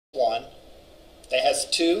one that has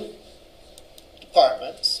two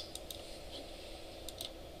departments.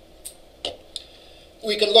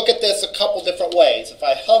 We can look at this a couple different ways. If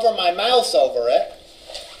I hover my mouse over it,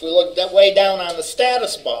 if we look that way down on the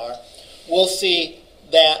status bar, we'll see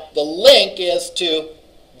that the link is to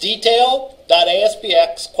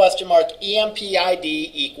detail.aspx $EMPID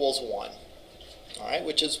equals 1. All right,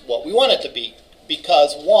 which is what we want it to be,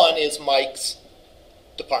 because 1 is Mike's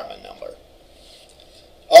department number.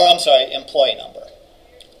 Or, I'm sorry, employee number.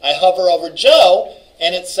 I hover over Joe,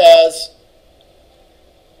 and it says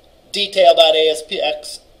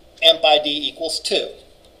detail.aspx EMPID equals 2.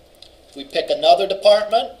 We pick another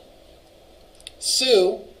department.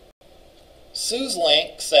 Sue's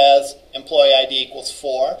link says employee ID equals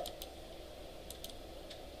 4.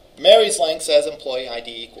 Mary's link says employee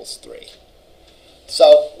ID equals 3.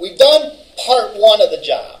 So we've done part one of the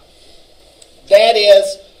job. That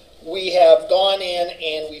is, we have gone in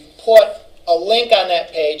and we've put a link on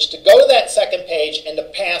that page to go to that second page and to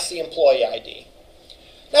pass the employee ID.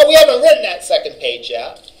 Now, we haven't written that second page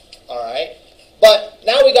yet, all right? But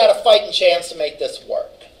now we got a fighting chance to make this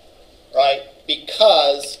work, right?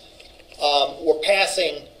 Because we're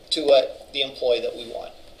passing to it the employee that we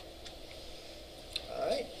want. All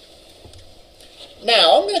right?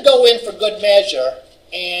 Now, I'm going to go in for good measure,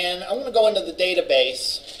 and I'm going to go into the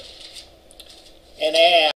database and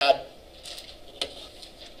add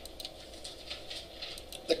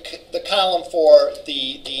the column for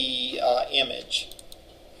the image,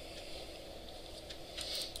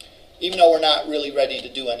 even though we're not really ready to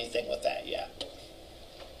do anything with that yet.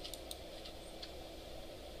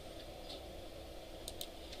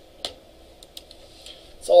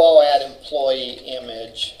 So I'll add employee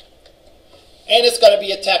image, and it's going to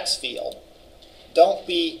be a text field. Don't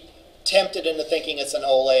be tempted into thinking it's an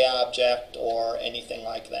OLE object or anything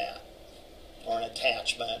like that, or an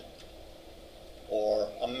attachment, or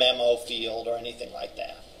a memo field, or anything like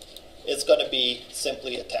that. It's going to be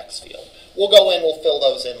simply a text field. We'll go in, we'll fill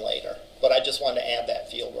those in later, but I just wanted to add that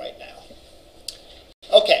field right now.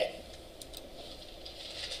 Okay.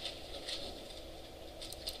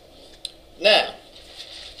 Now,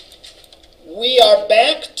 we are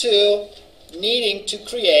back to needing to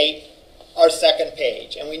create our second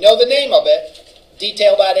page, and we know the name of it,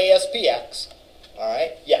 detail.aspx. All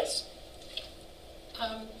right? Yes?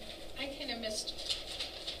 I kind of missed.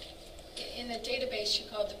 In the database, you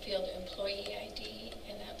called the field employee ID,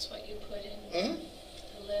 and that's what you put in the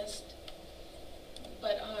list.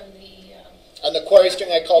 But on the query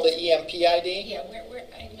string, I called it EMPID. Yeah, where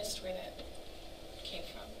I missed where that came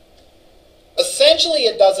from. Essentially,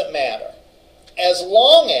 it doesn't matter. As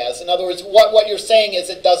long as, in other words, what you're saying is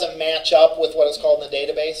it doesn't match up with what is called in the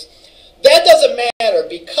database. That doesn't matter,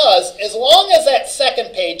 because as long as that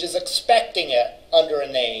second page is expecting it under a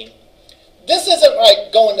name, this isn't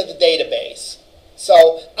like going to the database.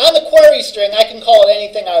 So on the query string, I can call it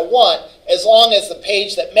anything I want, as long as the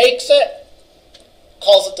page that makes it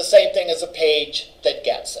calls it the same thing as the page that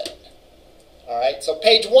gets it. All right, so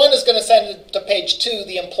page 1 is going to send it to page 2,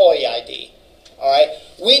 the employee ID. All right,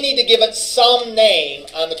 we need to give it some name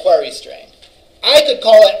on the query string. I could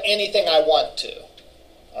call it anything I want to.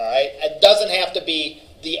 All right, it doesn't have to be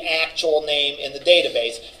the actual name in the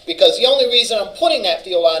database, because the only reason I'm putting that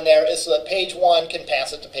field on there is so that page 1 can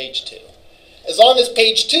pass it to page 2. As long as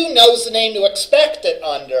page 2 knows the name to expect it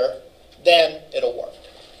under, then it'll work.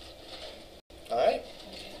 All right,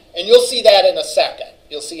 and you'll see that in a second.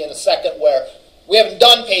 You'll see in a second where we haven't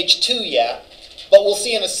done page 2 yet, but we'll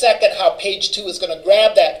see in a second how page 2 is going to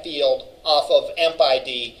grab that field off of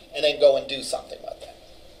EMPID and then go and do something with it.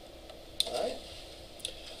 All right?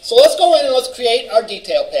 So let's go in and let's create our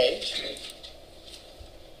detail page.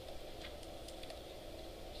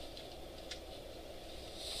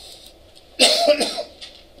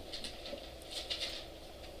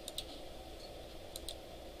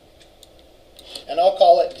 And I'll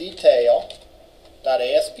call it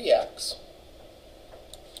detail.aspx.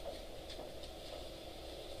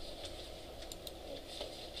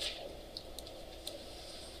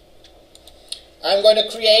 I'm going to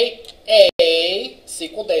create a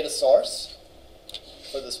SQL data source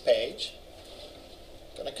for this page.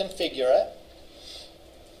 I'm going to configure it.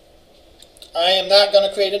 I am not going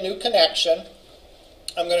to create a new connection.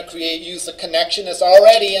 I'm going to use the connection that's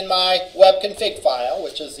already in my web config file,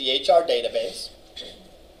 which is the HR database.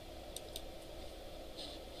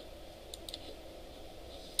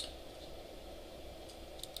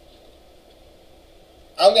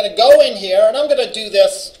 I'm going to go in here, and I'm going to do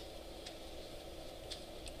this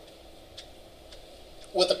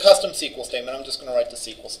with a custom SQL statement. I'm just going to write the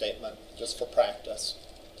SQL statement just for practice.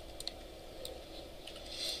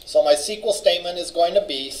 So my SQL statement is going to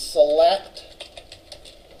be select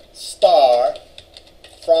star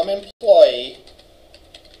from employee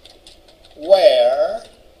where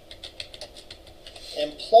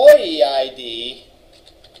employee ID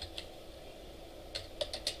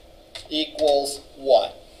equals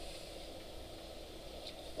what?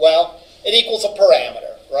 Well, it equals a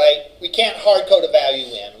parameter, right? We can't hard code a value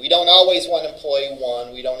in. We don't always want employee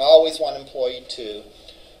 1. We don't always want employee 2.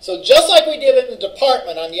 So just like we did in the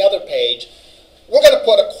department on the other page, we're going to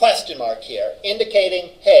put a question mark here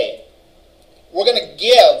indicating, hey, we're going to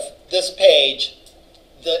give this page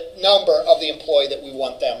the number of the employee that we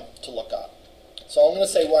want them to look up. So I'm going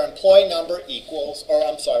to say where employee number equals, or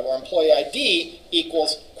I'm sorry, where employee ID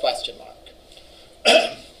equals question mark.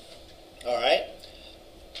 All right.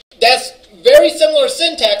 That's very similar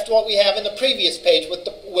syntax to what we have in the previous page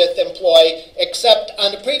with employee, except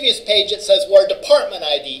on the previous page it says where department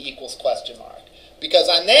ID equals question mark. Because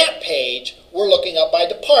on that page, we're looking up by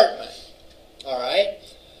department. All right.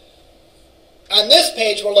 On this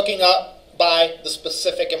page, we're looking up by the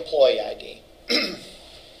specific employee ID.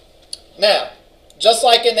 Now, just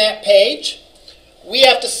like in that page, we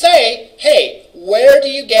have to say, hey, where do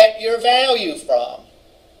you get your value from?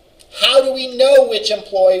 How do we know which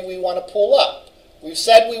employee we want to pull up? We've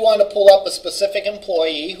said we want to pull up a specific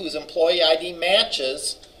employee whose employee ID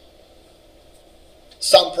matches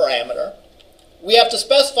some parameter. We have to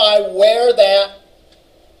specify where that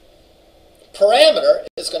parameter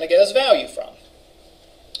is going to get its value from.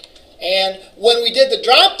 And when we did the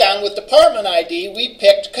drop down with department ID, we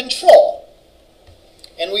picked control.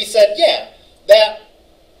 And we said, yeah, that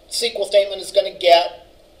SQL statement is going to get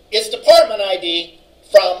its department ID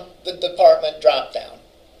from the department drop down.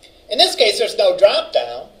 In this case, there's no drop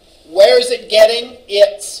down. Where is it getting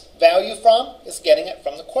its value from? It's getting it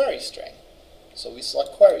from the query string. So we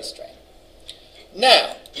select query string.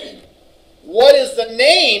 Now, what is the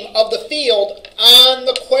name of the field on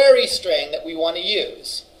the query string that we want to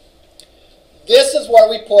use? This is where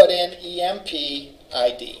we put in EMP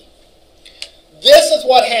ID. This is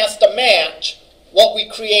what has to match what we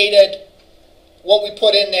created, what we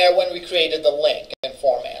put in there when we created the link and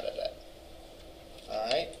formatted it. All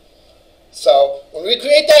right? So when we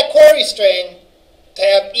create that query string to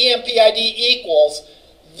have EMP ID equals,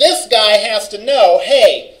 this guy has to know,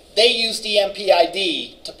 hey, they used EMP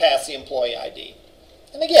ID to pass the employee ID.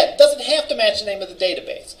 And again, it doesn't have to match the name of the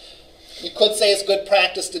database. You could say it's good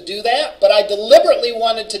practice to do that, but I deliberately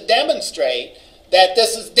wanted to demonstrate that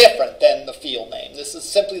this is different than the field name. This is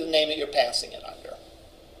simply the name that you're passing it under.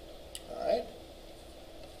 All right?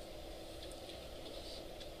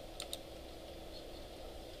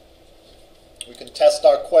 We can test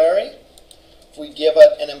our query. If we give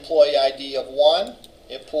it an employee ID of 1,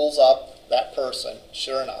 it pulls up that person,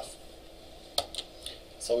 sure enough.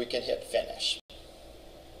 So we can hit finish.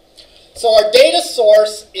 So our data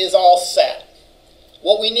source is all set.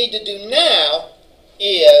 What we need to do now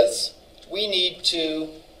is we need to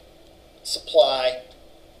supply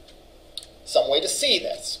some way to see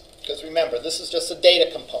this. Because remember, this is just a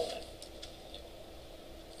data component.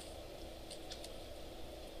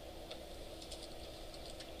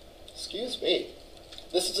 Excuse me.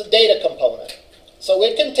 This is a data component. So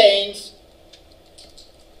it contains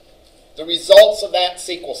the results of that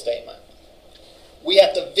SQL statement. We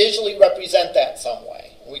have to visually represent that some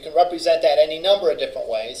way. We can represent that any number of different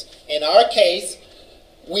ways. In our case,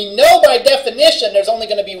 we know by definition there's only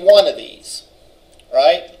going to be one of these,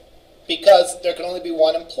 right? Because there can only be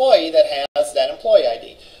one employee that has that employee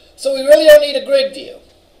ID. So we really don't need a grid view.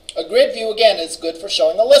 A grid view, again, is good for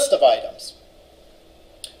showing a list of items.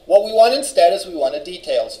 What we want instead is we want a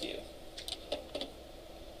details view.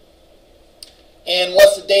 And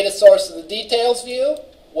what's the data source of the details view?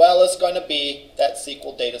 Well, it's going to be that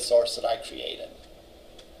SQL data source that I created.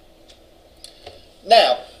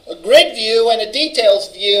 Now, a grid view and a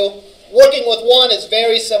details view, working with one is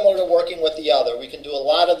very similar to working with the other. We can do a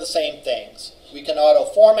lot of the same things. We can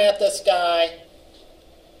auto-format this guy.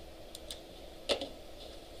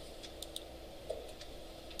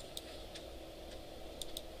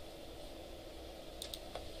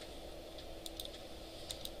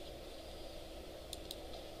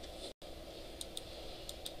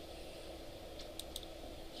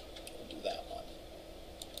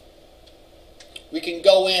 We can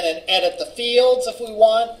go in and edit the fields if we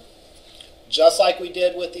want, just like we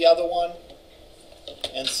did with the other one,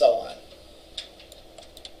 and so on.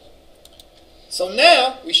 So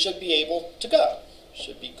now we should be able to go.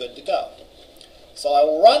 Should be good to go. So I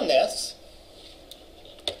will run this.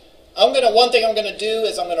 One thing I'm going to do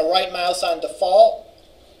is I'm going to right mouse on default,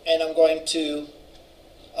 and I'm going to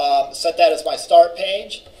set that as my start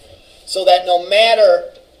page. so that no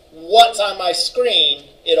matter what's on my screen,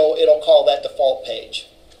 it'll call that default page.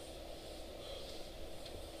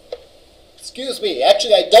 Excuse me,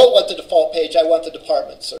 actually I don't want the default page, I want the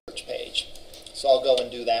department search page. So I'll go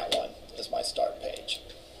and do that one as my start page.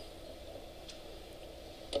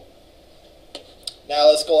 Now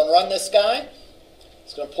let's go and run this guy.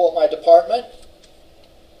 It's going to pull up my department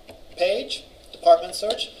page, department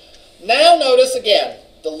search. Now notice again,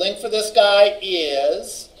 the link for this guy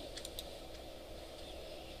is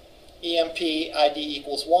EMP ID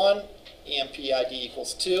equals 1, EMP ID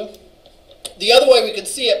equals 2. The other way we can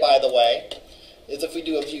see it, by the way, is if we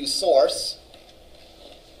do a view source.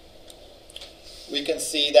 We can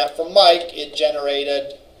see that for Mike, it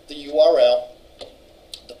generated the URL,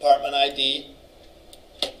 department ID,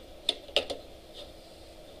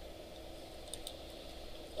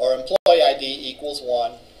 or employee ID equals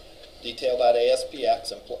 1,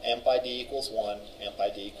 detail.aspx, emp ID equals 1, emp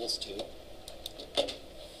ID equals 2.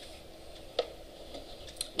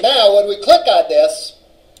 Now, when we click on this,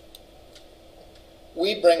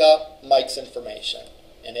 we bring up Mike's information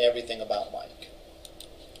and everything about Mike.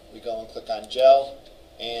 We go and click on Joe,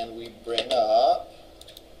 and we bring up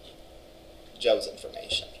Joe's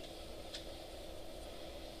information.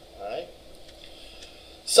 All right.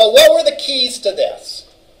 So what were the keys to this?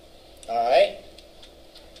 All right.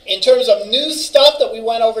 In terms of new stuff that we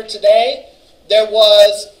went over today, there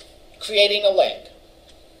was creating a link.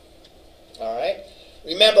 All right.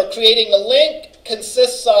 Remember, creating a link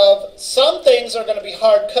consists of some things are going to be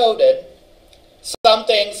hard-coded, some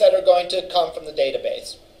things that are going to come from the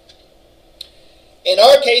database. In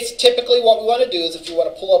our case, typically what we want to do is if you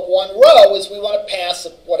want to pull up one row is we want to pass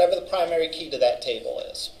whatever the primary key to that table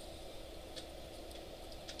is.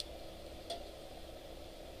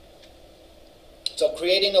 So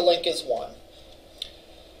creating a link is one.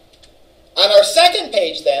 On our second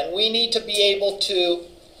page then, we need to be able to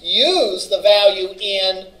use the value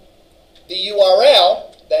in the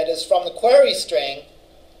URL, that is from the query string,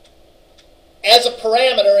 as a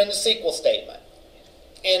parameter in the SQL statement.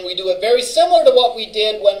 And we do it very similar to what we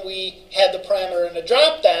did when we had the parameter in the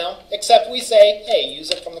drop-down, except we say, hey, use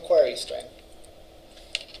it from the query string.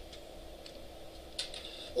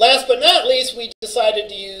 Last but not least, we decided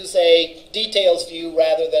to use a details view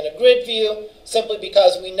rather than a grid view, simply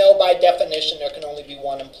because we know by definition there can only be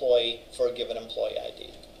one employee for a given employee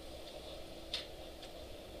ID.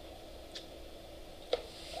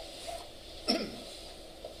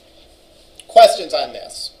 Questions on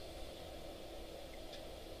this?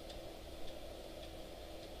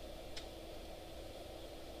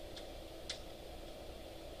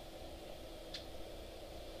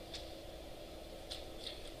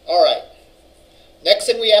 All right. Next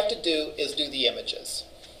thing we have to do is do the images.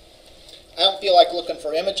 I don't feel like looking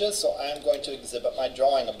for images, so I'm going to exhibit my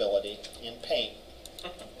drawing ability in Paint.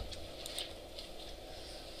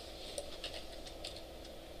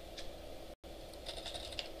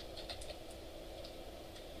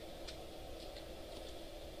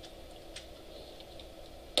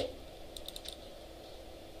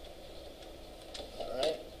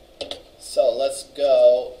 So let's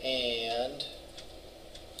go and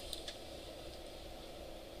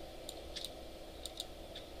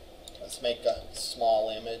let's make a small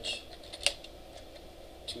image,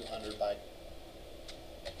 200 by,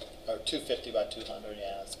 or 250 by 200,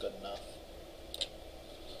 yeah, that's good enough.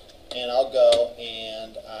 And I'll go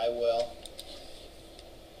and I will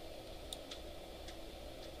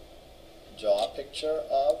draw a picture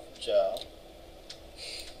of Joe.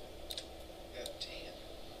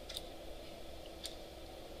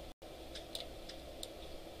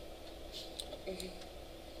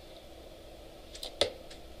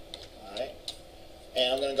 Alright,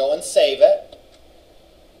 and I'm going to go and save it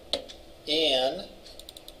in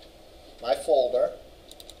my folder,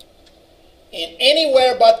 in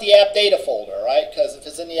anywhere but the app data folder, right? Because if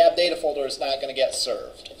it's in the app data folder, it's not going to get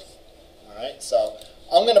served. Alright, so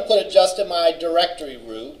I'm going to put it just in my directory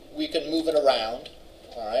root. We can move it around.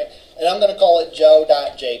 Alright, and I'm going to call it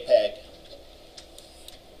joe.jpg.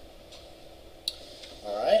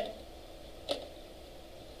 Alright.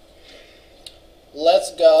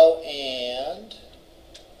 Let's go and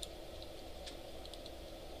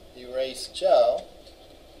erase Joe.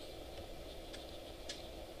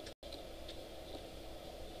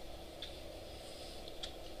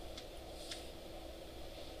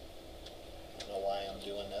 I don't know why I'm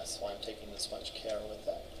doing this, why I'm taking this much care with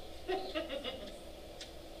it.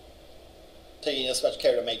 Taking this much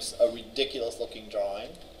care to make a ridiculous looking drawing.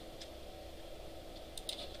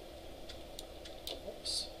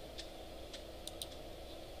 Oops.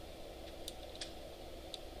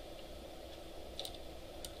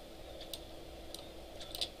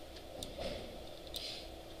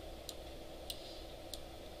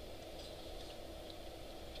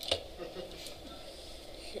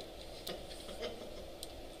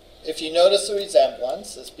 if you notice the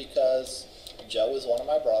resemblance, it's because Joe is one of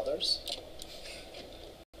my brothers.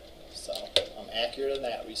 So I'm accurate in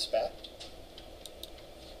that respect.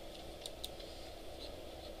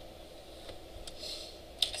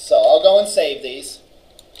 So I'll go and save these.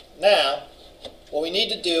 Now, what we need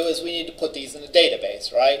to do is we need to put these in a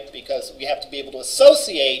database, right? Because we have to be able to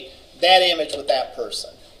associate that image with that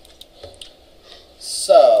person.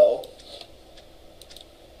 So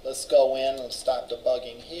let's go in and stop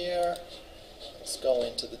debugging here. Let's go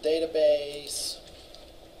into the database.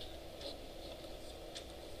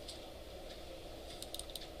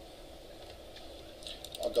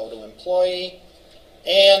 I'll go to employee,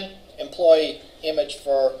 and employee image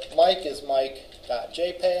for Mike is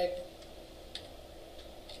Mike.jpg.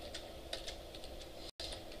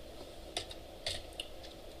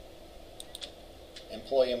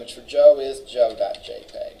 Employee image for Joe is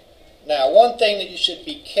Joe.jpg. Now, one thing that you should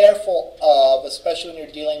be careful of, especially when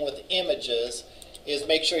you're dealing with images, is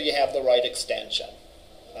make sure you have the right extension.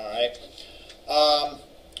 All right.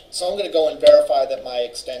 So I'm going to go and verify that my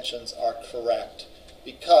extensions are correct,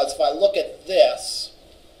 because if I look at this,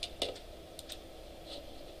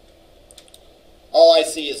 all I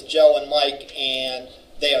see is Joe and Mike, and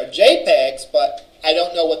they are JPEGs, but I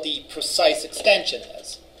don't know what the precise extension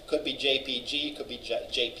is. Could be JPG, could be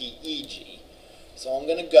JPEG. So I'm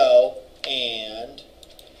going to go and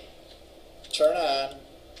turn on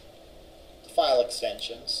the file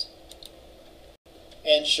extensions,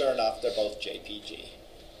 and sure enough, they're both JPG.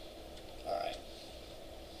 All right.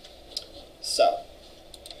 So,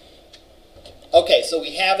 okay, so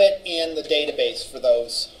we have it in the database for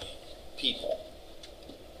those people.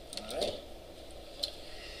 All right.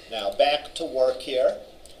 Now back to work here.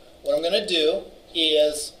 What I'm going to do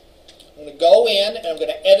is I'm going to go in and I'm going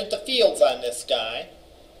to edit the fields on this guy.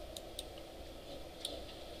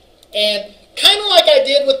 And kind of like I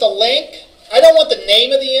did with the link, I don't want the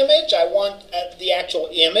name of the image, I want the actual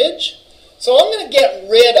image. So I'm going to get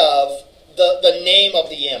rid of the name of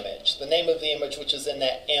the image, which is in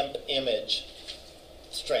that emp image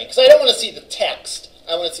string. Because I don't want to see the text,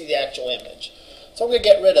 I want to see the actual image. So I'm going to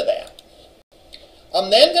get rid of that.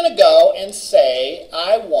 I'm then going to go and say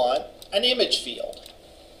I want an image field,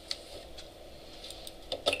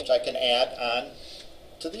 which I can add on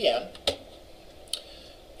to the end.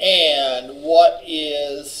 And what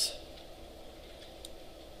is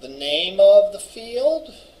the name of the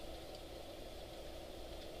field?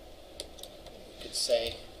 We could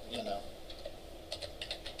say, you know,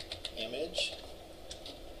 image.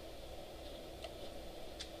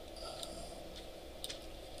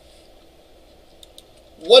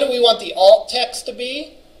 What do we want the alt text to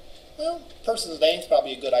be? Well, person's name is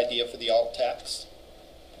probably a good idea for the alt text.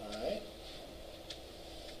 All right.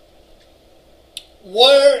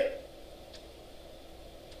 Where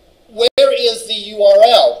is the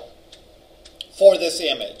URL for this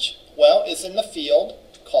image? Well, it's in the field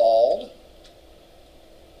called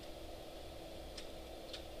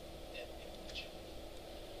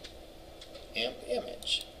emp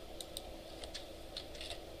image.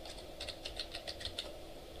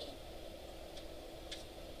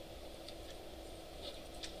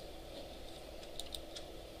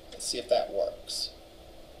 Let's see if that works.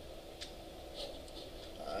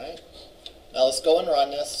 Alright. Now let's go and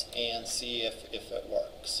run this and see if it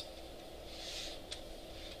works.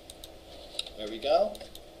 There we go.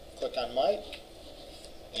 Click on Mike,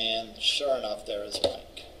 and sure enough, there is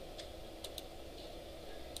Mike.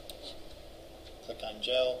 Click on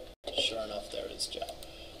Joe, sure enough, there is Joe.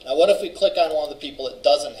 Now what if we click on one of the people that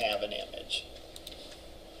doesn't have an image?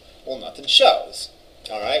 Well, nothing shows.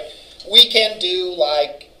 Alright. We can do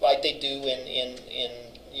like they do in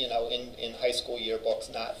high school yearbooks,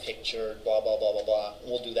 not pictured, blah blah blah blah blah.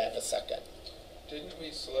 We'll do that in a second. Didn't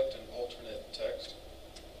we select an alternate text?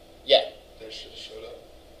 Yeah. That should have showed up?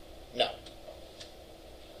 No.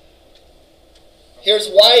 Here's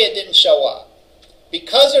why it didn't show up.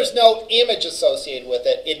 Because there's no image associated with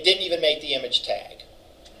it, it didn't even make the image tag.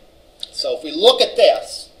 So if we look at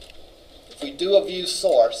this, if we do a view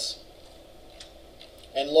source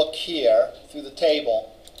and look here through the table,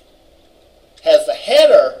 has the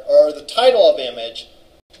header or the title of image,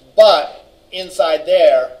 but inside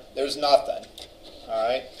there's nothing. All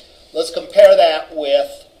right. Let's compare that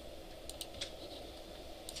with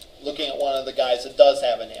looking at one of the guys that does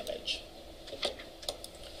have an image.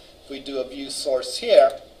 If we do a view source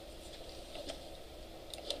here,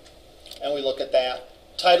 and we look at that,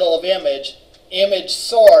 title of image, image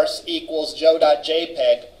source equals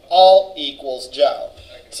Joe.jpg, alt equals Joe.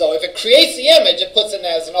 So if it creates the image, it puts it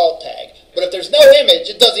as an alt tag. But if there's no image,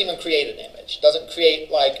 it doesn't even create an image. It doesn't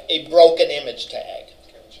create like a broken image tag.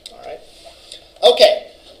 All right.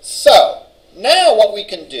 Okay, so now what we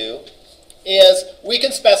can do is we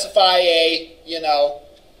can specify a,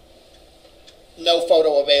 no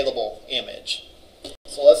photo available image.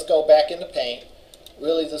 So let's go back into Paint.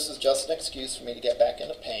 Really, this is just an excuse for me to get back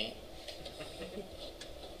into Paint.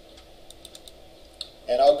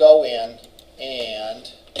 And I'll go in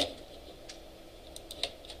and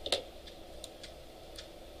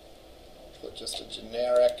put just a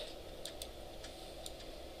generic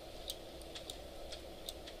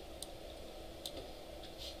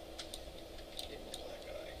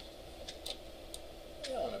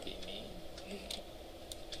I don't want to be mean.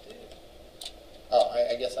 Oh,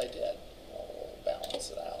 I guess I did. We'll balance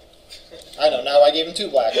it out. I know, now I gave him 2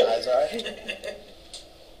 black eyes, all right?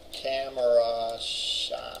 Camera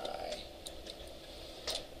shy.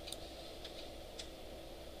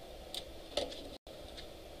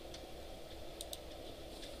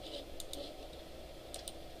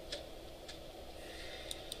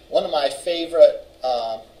 One of my favorite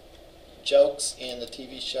jokes in the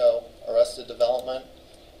TV show Arrested Development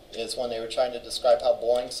is when they were trying to describe how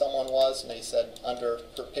boring someone was, and they said under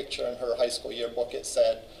her picture in her high school yearbook it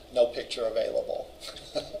said, "No picture available."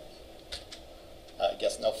 I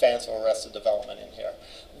guess no fans of Arrested Development in here.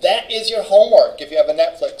 That is your homework if you have a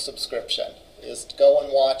Netflix subscription, is to go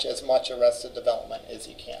and watch as much Arrested Development as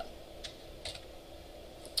you can.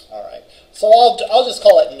 All right, so I'll just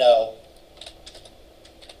call it no.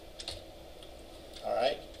 All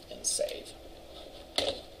right, and save.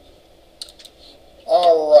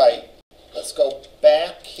 All right, let's go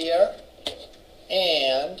back here,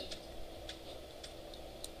 and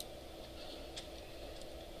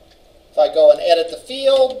if I go and edit the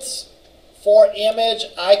fields for image,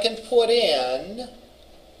 I can put in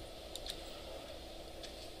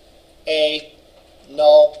a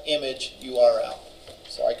null image URL.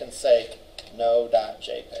 So I can say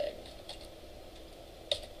no.jpg.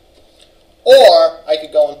 Or I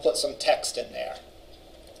could go and put some text in there.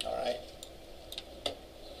 All right.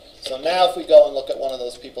 So now if we go and look at one of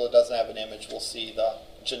those people that doesn't have an image, we'll see the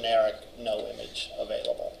generic no image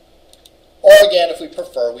available. Or again, if we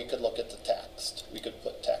prefer, we could look at the text. We could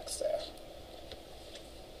put text there.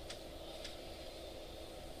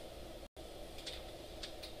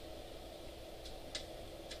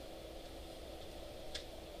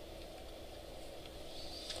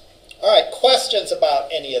 All right, questions about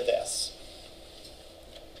any of this?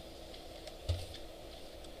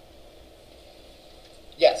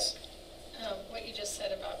 Yes? What you just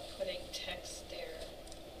said about putting text there,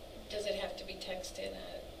 does it have to be text in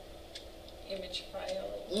an image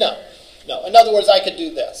file? No. No. In other words, I could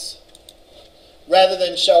do this. Rather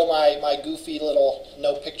than show my goofy little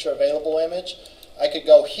no picture available image, I could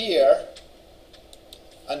go here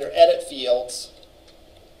under Edit Fields,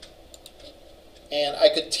 and I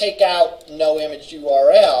could take out no image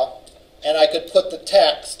URL, and I could put the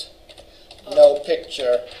text no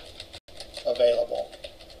picture available.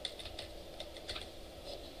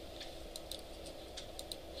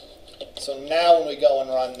 So now when we go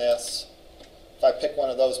and run this, if I pick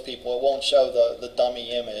one of those people, it won't show the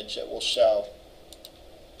dummy image. It will show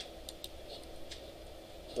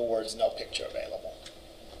the words no picture available.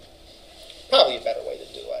 Probably a better way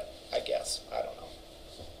to do it, I guess. I don't know.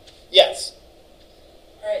 Yes?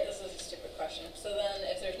 All right, this is a stupid question. So then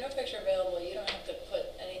if there's no picture available, you don't have to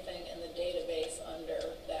put anything in the database under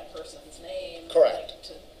that person's name. Correct. Like,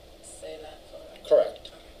 to say that photo.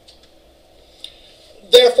 Correct.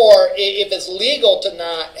 Therefore, if it's legal to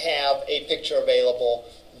not have a picture available,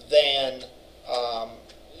 then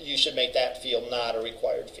you should make that field not a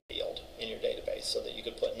required field in your database so that you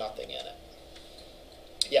could put nothing in it.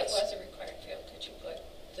 Yes? If it was a required field, could you put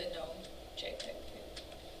the no JPEG field?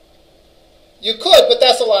 You could, but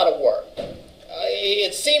that's a lot of work.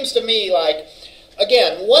 It seems to me like,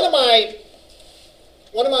 again, one of my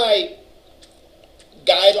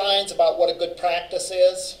guidelines about what a good practice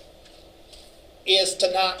is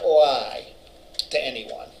to not lie to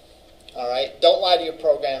anyone. All right? Don't lie to your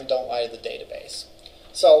program. Don't lie to the database.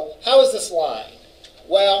 So how is this lying?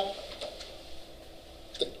 Well,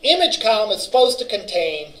 the image column is supposed to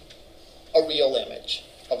contain a real image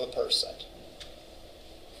of a person.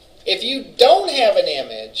 If you don't have an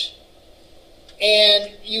image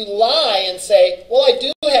and you lie and say, well, I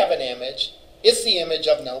do have an image, it's the image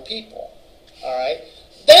of no people. All right?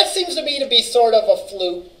 That seems to me to be sort of a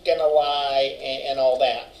fluke and a lie and all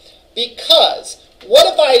that. Because what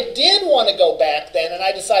if I did want to go back then and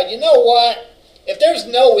I decide, you know what? If there's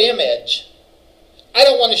no image, I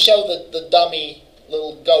don't want to show the dummy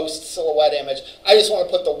little ghost silhouette image. I just want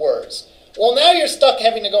to put the words. Well, now you're stuck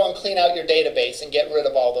having to go and clean out your database and get rid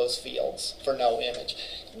of all those fields for no image.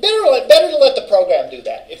 Better to let the program do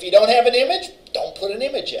that. If you don't have an image, don't put an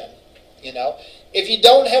image in. You know, if you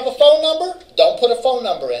don't have a phone number, don't put a phone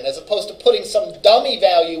number in, as opposed to putting some dummy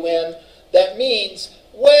value in that means,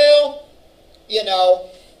 well, you know,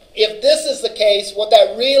 if this is the case, what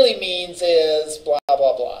that really means is blah,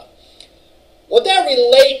 blah, blah. What that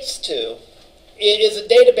relates to is a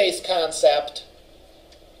database concept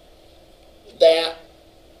that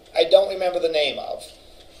I don't remember the name of.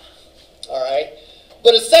 All right?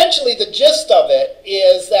 But essentially the gist of it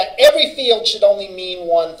is that every field should only mean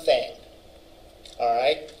one thing. All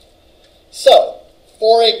right? So,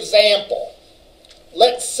 for example,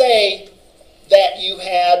 let's say that you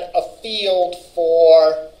had a field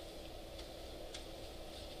for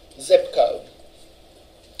zip code.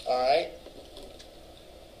 All right?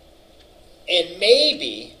 And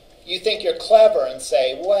maybe you think you're clever and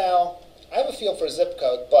say, well, I have a field for zip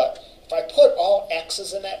code, but if I put all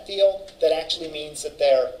X's in that field, that actually means that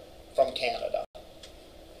they're from Canada,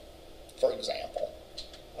 for example.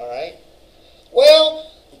 All right? Well,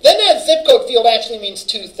 then that zip code field actually means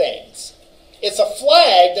two things. It's a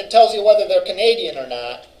flag that tells you whether they're Canadian or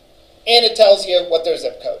not, and it tells you what their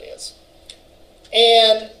zip code is.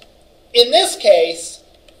 And in this case,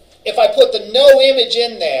 if I put the no image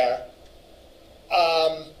in there,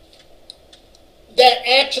 that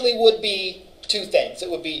actually would be two things.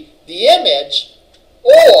 It would be the image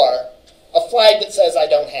or a flag that says I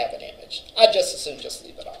don't have an image. I'd just as soon just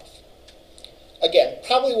leave it off. Again,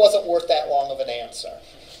 probably wasn't worth that long of an answer.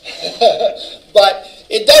 But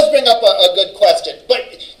it does bring up a good question.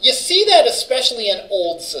 But you see that especially in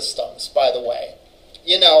old systems, by the way.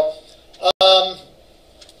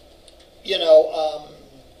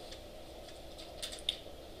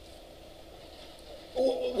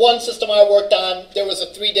 One system I worked on, there was a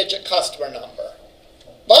 3-digit customer number.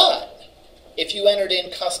 But if you entered in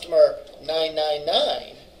customer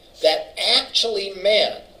 999, that actually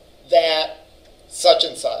meant that such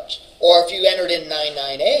and such. Or if you entered in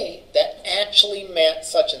 998, that actually meant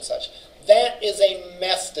such and such. That is a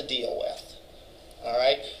mess to deal with. All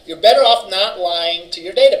right? You're better off not lying to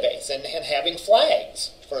your database and having flags,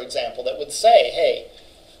 for example, that would say, hey,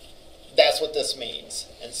 that's what this means,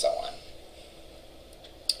 and so on.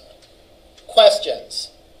 Questions?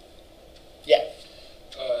 Yeah.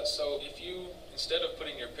 So if you, instead of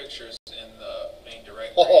putting your pictures in the main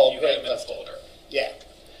directory, you have them in a folder. Yeah.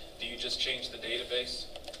 Do you just change the database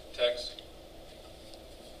text?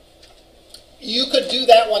 You could do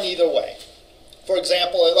that one either way. For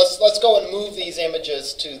example, let's go and move these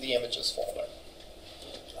images to the images folder.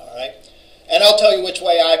 All right? And I'll tell you which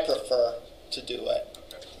way I prefer to do it.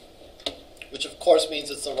 Which of course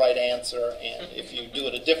means it's the right answer, and if you do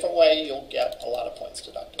it a different way, you'll get a lot of points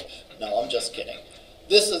deducted. No, I'm just kidding.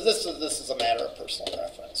 This is a matter of personal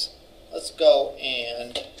preference. Let's go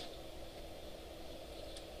and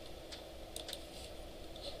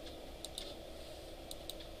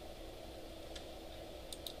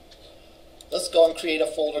create a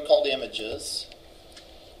folder called Images.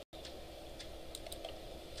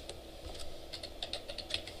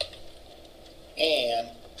 And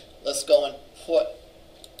let's go and put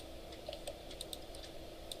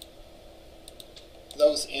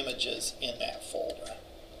those images in that folder.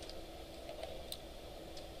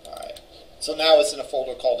 All right. So now it's in a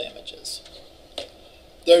folder called Images.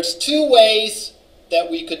 There's two ways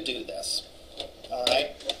that we could do this. All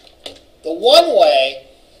right. The one way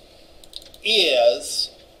is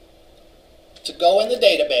to go in the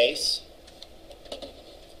database,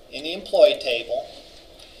 in the employee table,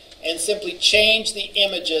 and simply change the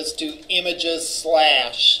images to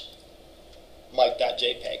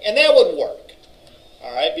images/Mike.jpg. And that would work.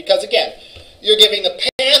 All right? Because again, you're giving the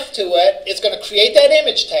path to it. It's going to create that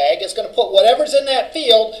image tag. It's going to put whatever's in that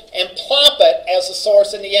field and plop it as a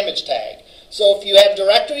source in the image tag. So if you have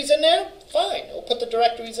directories in there, fine. We'll put the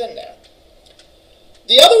directories in there.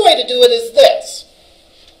 The other way to do it is this.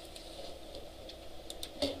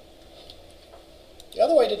 The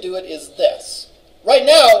other way to do it is this. Right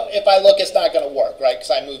now, if I look, it's not going to work, right?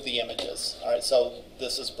 Because I moved the images. All right, so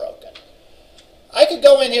this is broken. I could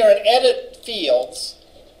go in here and edit fields,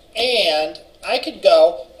 and I could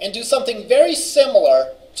go and do something very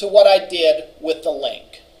similar to what I did with the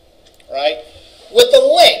link, right? With the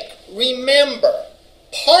link, remember,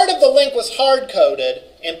 part of the link was hard-coded,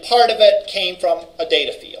 and part of it came from a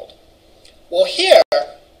data field. Well, here,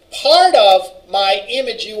 part of my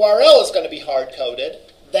image URL is going to be hard-coded.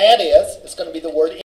 That is, it's going to be the word